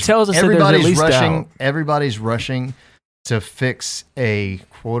everybody's It tells us that there's at least doubt. everybody's rushing to fix a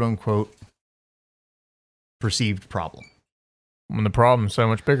quote unquote perceived problem. when the problem's so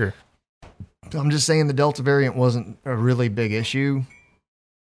much bigger. I'm just saying the Delta variant wasn't a really big issue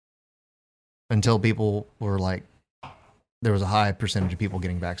until people were like, there was a high percentage of people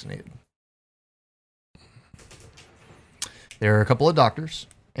getting vaccinated. There are a couple of doctors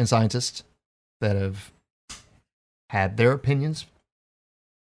and scientists that have had their opinions,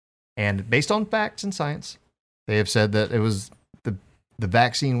 and based on facts and science, they have said that it was the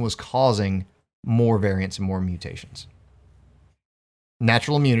vaccine was causing more variants and more mutations.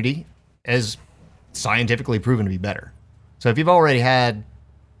 Natural immunity is scientifically proven to be better. So if you've already had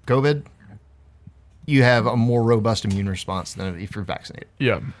COVID, you have a more robust immune response than if you're vaccinated.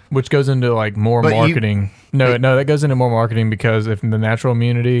 Yeah, which goes into like more But marketing. That goes into more marketing because if the natural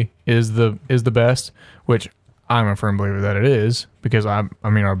immunity is the best, which I'm a firm believer that it is, because I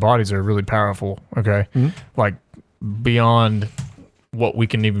mean our bodies are really powerful. Okay, like beyond what we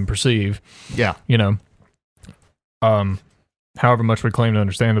can even perceive. Yeah. You know, however much we claim to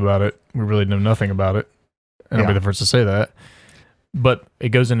understand about it, we really know nothing about it. And I'll be the first to say that. But it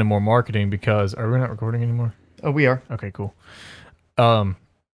goes into more marketing because are we not recording anymore? Oh, we are. Okay, cool.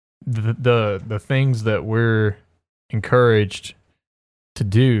 The things that we're encouraged to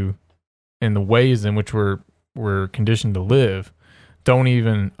do and the ways in which we're conditioned to live don't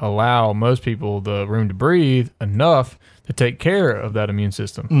even allow most people the room to breathe enough to take care of that immune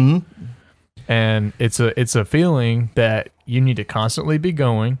system. Mm-hmm. And it's a feeling that you need to constantly be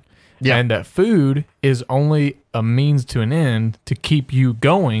going. Yeah. And that food is only a means to an end to keep you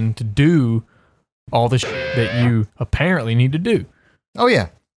going to do all the shit that you apparently need to do. Oh, yeah.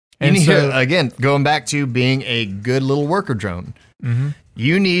 And you need so- to, again, going back to being a good little worker drone,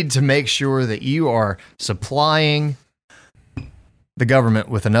 you need to make sure that you are supplying the government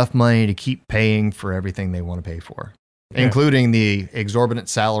with enough money to keep paying for everything they want to pay for, including the exorbitant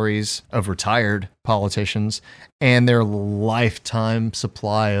salaries of retired politicians and their lifetime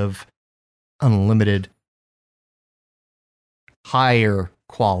supply of unlimited, higher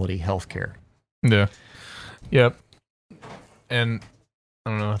quality healthcare. Yeah. Yep. And I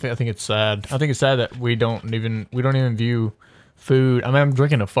don't know. I think it's sad. I think it's sad that we don't even view food. I mean, I'm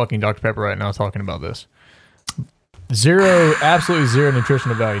drinking a fucking Dr. Pepper right now talking about this. Absolutely zero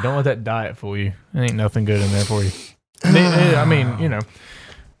nutritional value. Don't let that diet fool you. There ain't nothing good in there for you. I mean, you know,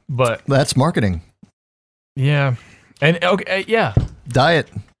 but That's marketing. yeah. And okay, yeah. Diet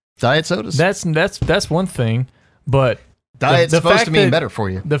sodas. That's one thing, but Diet's the supposed fact to mean that- better for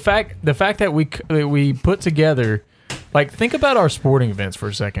you. the fact that we put together, like, think about our sporting events for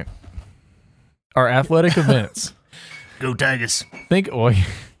a second. our athletic events. Go Tigers. Well,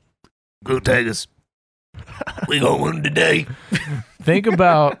 Go Tigers. We gonna win today. think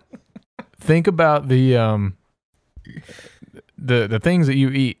about the things that you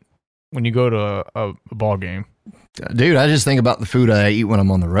eat when you go to a ball game. Dude, I just think about the food I eat when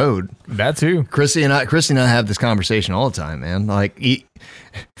I'm on the road. That too. Chrissy and I have this conversation all the time, man. Like, and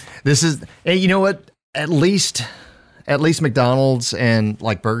you know what? At least McDonald's and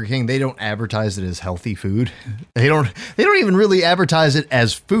like Burger King, they don't advertise it as healthy food. They don't even really advertise it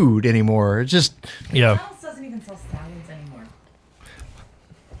as food anymore. It's just, Yeah. McDonald's doesn't even sell salads anymore.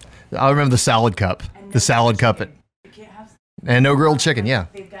 I remember the salad cup, And the salad cup, chicken. You can't have and no grilled chicken. Yeah.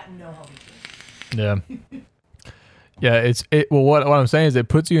 They've got no healthy food. Yeah. Yeah, well what I'm saying is it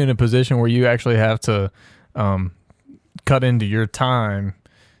puts you in a position where you actually have to cut into your time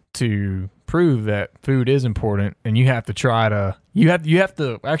to prove that food is important, and you have to you have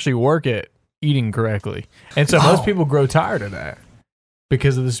to actually work at eating correctly. And so most people grow tired of that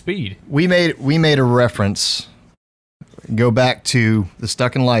because of the speed. We made a reference. Go back to the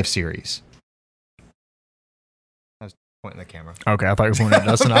Stuck in Life series. I was pointing the camera. Okay, I thought you were pointing at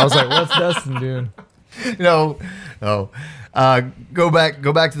Dustin. I was like, what's Dustin doing? No. Go back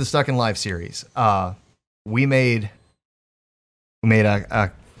to the Stuck in Life series. We made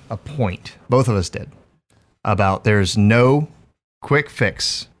a point, both of us did, about there's no quick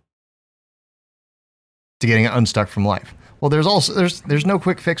fix to getting unstuck from life. Well, there's no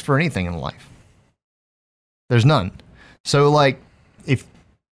quick fix for anything in life. There's none. So like, if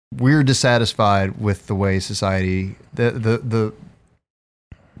we're dissatisfied with the way society, the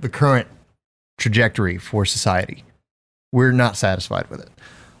current trajectory for society, we're not satisfied with it.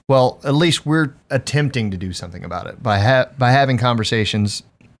 Well, at least we're attempting to do something about it by having conversations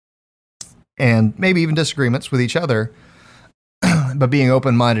and maybe even disagreements with each other, but being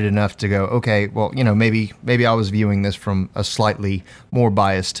open-minded enough to go, okay, well, maybe I was viewing this from a slightly more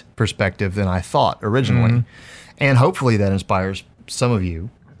biased perspective than I thought originally. Mhm. And hopefully that inspires some of you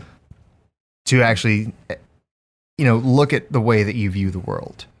to actually, look at the way that you view the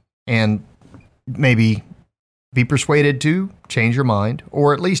world and maybe be persuaded to change your mind,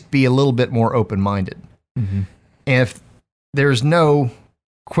 or at least be a little bit more open-minded. Mm-hmm. And if there's no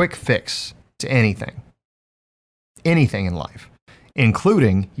quick fix to anything in life,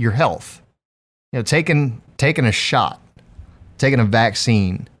 including your health, taking a shot, taking a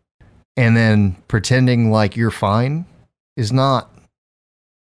vaccine, and then pretending like you're fine is not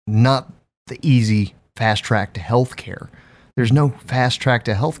the easy fast track to health care. There's no fast track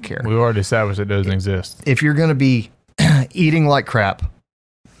to health care. We already established it doesn't exist. If you're going to be eating like crap,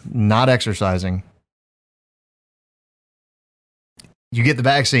 not exercising, you get the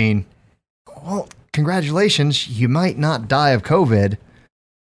vaccine, well, congratulations, you might not die of COVID,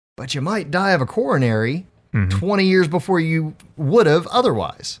 but you might die of a coronary 20 years before you would have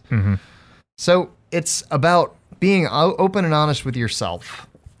otherwise. Mm-hmm. So it's about being open and honest with yourself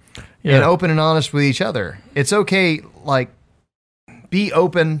Yeah. and open and honest with each other. It's okay, like, be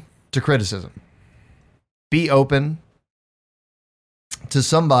open to criticism. Be open to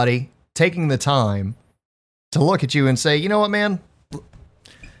somebody taking the time to look at you and say, you know what, man?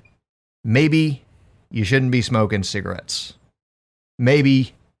 Maybe you shouldn't be smoking cigarettes.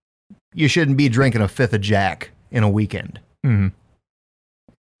 Maybe you shouldn't be drinking a fifth of Jack in a weekend. Mm-hmm.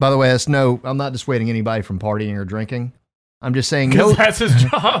 By the way, I'm not dissuading anybody from partying or drinking. I'm just saying, Because no. that's his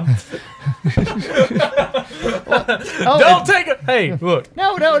job. Don't take it. Hey, look.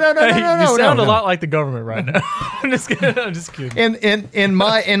 No. You sound no. a lot like the government right now. I'm just kidding. In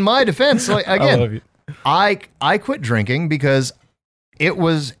my defense, like, I love again, you. I quit drinking because it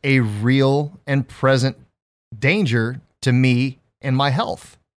was a real and present danger to me and my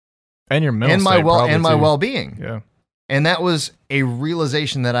health And your mental and my state probably, and my too. well-being. Yeah. And that was a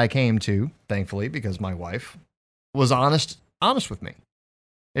realization that I came to, thankfully, because my wife was honest with me.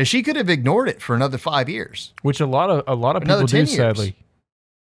 And she could have ignored it for another 5 years. Which a lot of Another people 10 do, years. sadly.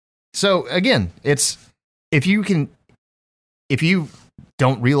 So again, it's if you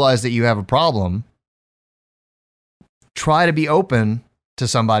don't realize that you have a problem, try to be open to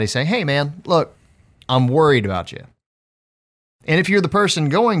somebody saying, "Hey man, look, I'm worried about you." And if you're the person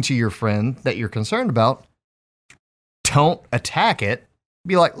going to your friend that you're concerned about, don't attack it.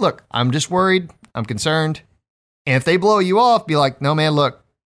 Be like, "Look, I'm just worried. I'm concerned." And if they blow you off, be like, "No man, look,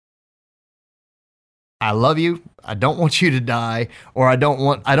 I love you. I don't want you to die, or I don't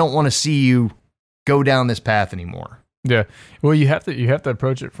want to see you go down this path anymore." Yeah. Well, you have to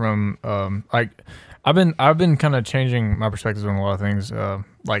approach it from like I've been kind of changing my perspectives on a lot of things,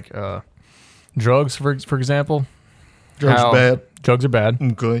 like drugs, for example. Drugs are bad. Drugs are bad,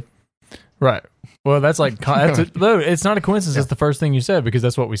 Okay. Right. Well, that's like no, it's not a coincidence. It's the first thing you said because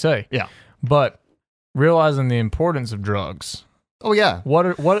that's what we say. Yeah. But realizing the importance of drugs. Oh yeah.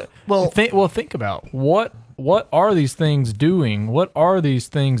 Think about what are these things doing? What are these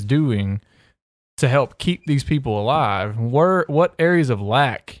things doing to help keep these people alive? What areas of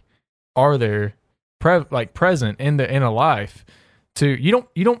lack are there present in a life? You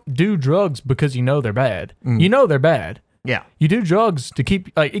don't do drugs because you know they're bad. You know they're bad. Yeah. You do drugs to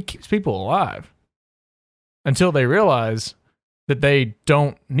it keeps people alive until they realize that they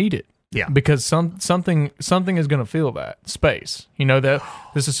don't need it. Yeah. Because something is going to fill that space. You know, that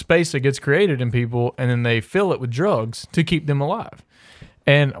there's a space that gets created in people and then they fill it with drugs to keep them alive.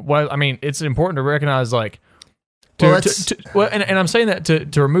 And it's important to recognize and I'm saying that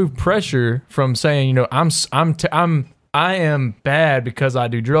to remove pressure from saying, you know, I am bad because I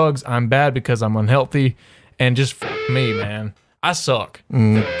do drugs. I'm bad because I'm unhealthy, and just me, man, I suck.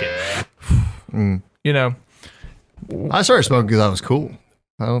 You know, I started smoking because I was cool.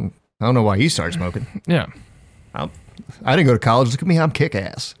 I don't know why you started smoking. Yeah, I didn't go to college. Look at me, I'm kick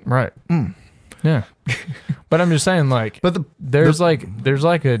ass. right. Yeah, but I'm just saying, like, there's like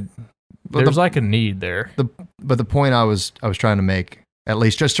a need there. But the point I was trying to make, at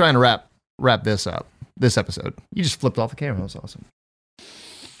least just trying to wrap this up, this episode. You just flipped off the camera. That was awesome.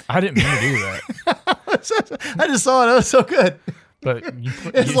 I didn't mean to do that. I just saw it. That was so good. But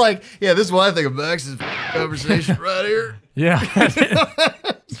It's like, yeah, this is what I think of Max's conversation right here. Yeah.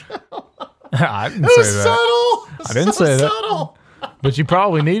 I didn't It say was that. subtle. I didn't say that. Subtle. But you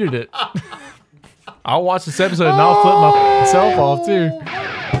probably needed it. I'll watch this episode and I'll flip myself off too.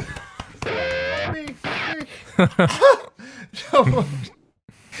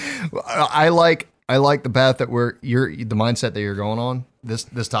 I like the path that the mindset that you're going on.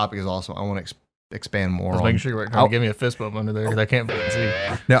 This topic is awesome. I want to expand more. Just making sure you're trying to give me a fist bump under there because I can't fucking see.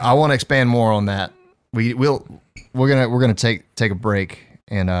 No, I want to expand more on that. We're gonna take a break,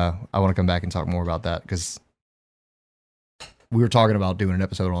 and I want to come back and talk more about that because we were talking about doing an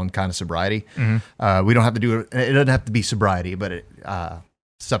episode on kind of sobriety. Mm-hmm. We don't have to do it. It doesn't have to be sobriety, but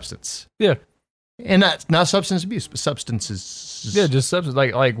substance. Yeah. And not substance abuse, but substances. Yeah, just substance.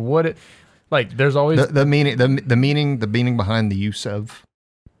 Like what it. Like there's always the meaning behind the use of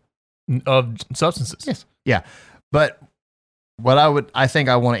substances. Yes. Yeah. But what I think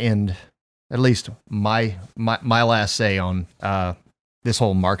I want to end, at least my last say on this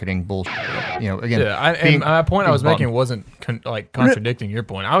whole marketing bullshit. You know, again. Yeah. My point I was making wasn't contradicting your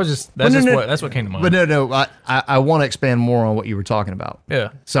point. I was just that's what came to mind. But no. I want to expand more on what you were talking about. Yeah.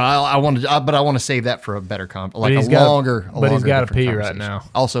 So I want to save that for a better But he's got to pee right now.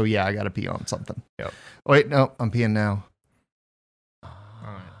 Also, yeah, I got to pee on something. Yep. Wait, no, I'm peeing now.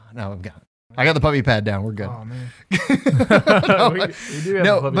 No, I got the puppy pad down. We're good. Oh man. we do have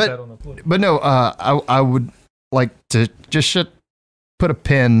a puppy pad on the floor. But no, I would like to just put a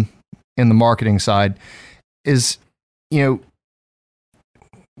pin in the marketing side. Is, you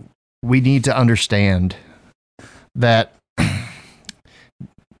know, we need to understand that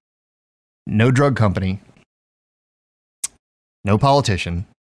no drug company, no politician,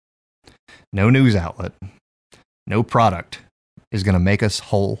 no news outlet, no product is going to make us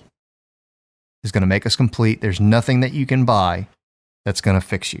whole, is going to make us complete. There's nothing that you can buy that's going to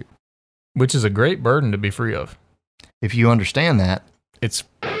fix you. Which is a great burden to be free of. If you understand that, it's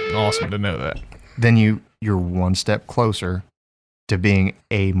awesome to know that. Then you're one step closer to being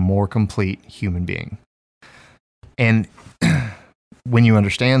a more complete human being. And when you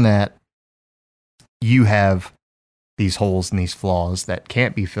understand that, you have these holes and these flaws that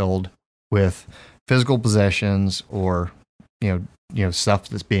can't be filled with physical possessions or you know stuff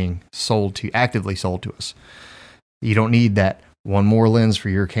that's being actively sold to us. You don't need that one more lens for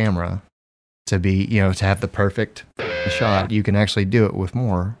your camera to be, to have the perfect shot. You can actually do it with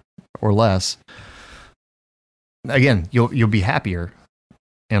more or less. Again, you'll be happier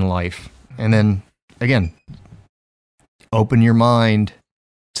in life. And then again, open your mind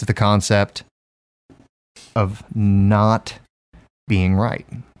to the concept of not being right.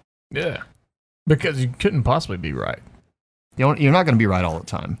 Yeah. Because you couldn't possibly be right. You're not going to be right all the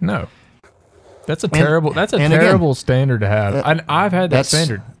time. No. That's a terrible standard to have. I've had that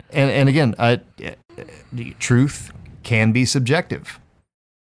standard. And again, truth can be subjective.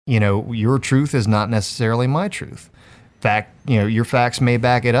 Your truth is not necessarily my truth. Your facts may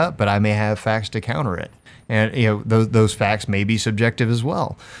back it up, but I may have facts to counter it. And those facts may be subjective as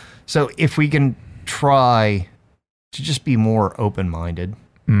well. So if we can try to just be more open-minded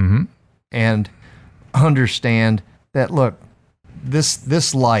and understand that, look,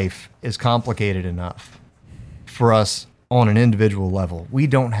 this life is complicated enough for us on an individual level. We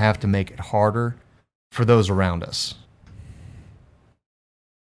don't have to make it harder for those around us.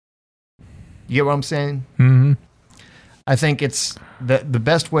 You get what I'm saying? Mm-hmm. I think it's the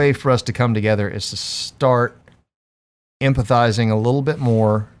best way for us to come together is to start empathizing a little bit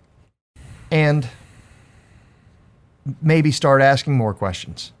more and maybe start asking more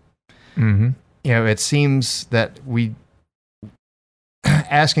questions. Mm-hmm. You know, it seems that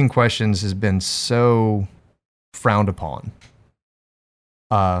asking questions has been so frowned upon.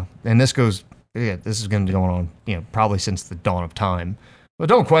 And this is going to be going on, you know, probably since the dawn of time. But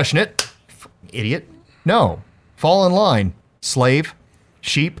don't question it, idiot. No, fall in line, slave,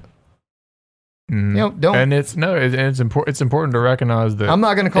 sheep. You know, don't. And it's important. It's important to recognize that I'm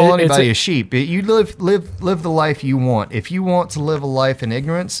not going to call anybody a sheep. You live the life you want. If you want to live a life in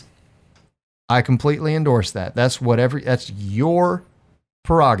ignorance, I completely endorse that. That's your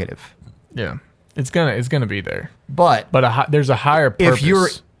prerogative. Yeah, it's gonna be there. But there's a higher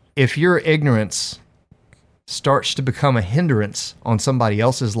purpose. If your ignorance starts to become a hindrance on somebody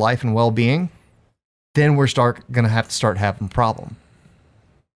else's life and well-being, then we're going to have to start having a problem.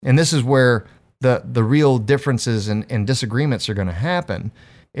 And this is where the real differences and disagreements are going to happen.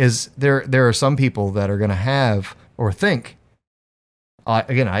 Is there are some people that are going to have or think.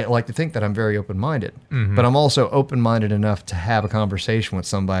 Again, I like to think that I'm very open-minded, but I'm also open-minded enough to have a conversation with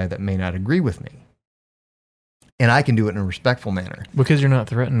somebody that may not agree with me. And I can do it in a respectful manner. Because you're not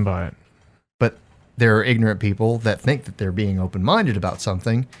threatened by it. But there are ignorant people that think that they're being open-minded about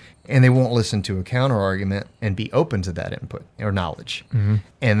something, and they won't listen to a counter-argument and be open to that input or knowledge. Mm-hmm.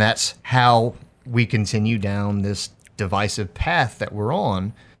 And that's how we continue down this divisive path that we're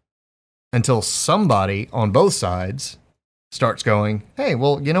on until somebody on both sides starts going, hey,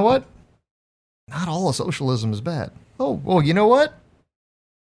 well, you know what? Not all of socialism is bad. Oh, well, you know what?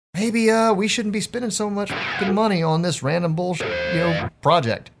 Maybe we shouldn't be spending so much money on this random bullshit,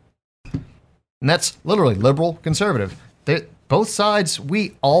 project. And that's literally liberal, conservative. Both sides,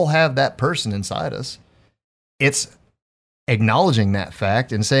 we all have that person inside us. It's acknowledging that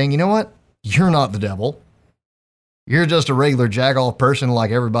fact and saying, you know what? You're not the devil. You're just a regular jack-off person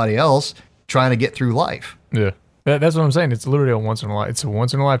like everybody else trying to get through life. Yeah. That's what I'm saying. It's literally a once in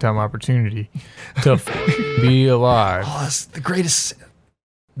a lifetime opportunity to be alive. Oh, that's the greatest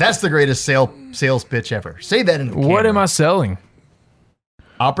sales pitch ever. Say that in the camera. What am I selling?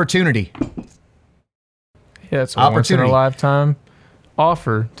 Opportunity. Yeah, it's a once in a lifetime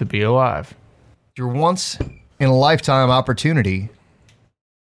offer to be alive. Your once in a lifetime opportunity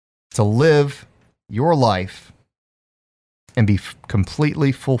to live your life and be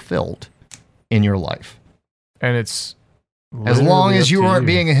completely fulfilled in your life. And it's as long as you aren't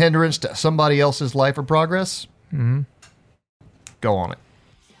being a hindrance to somebody else's life or progress, go on it.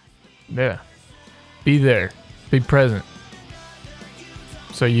 Yeah. Be there. Be present.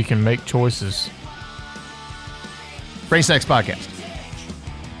 So you can make choices. Brain Snacks Podcast.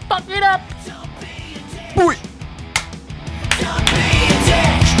 Fuck it up. Boy. Don't be a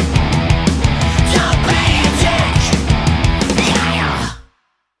dick. Don't be a dick. Yeah.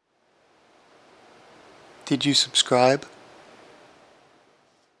 Did you subscribe?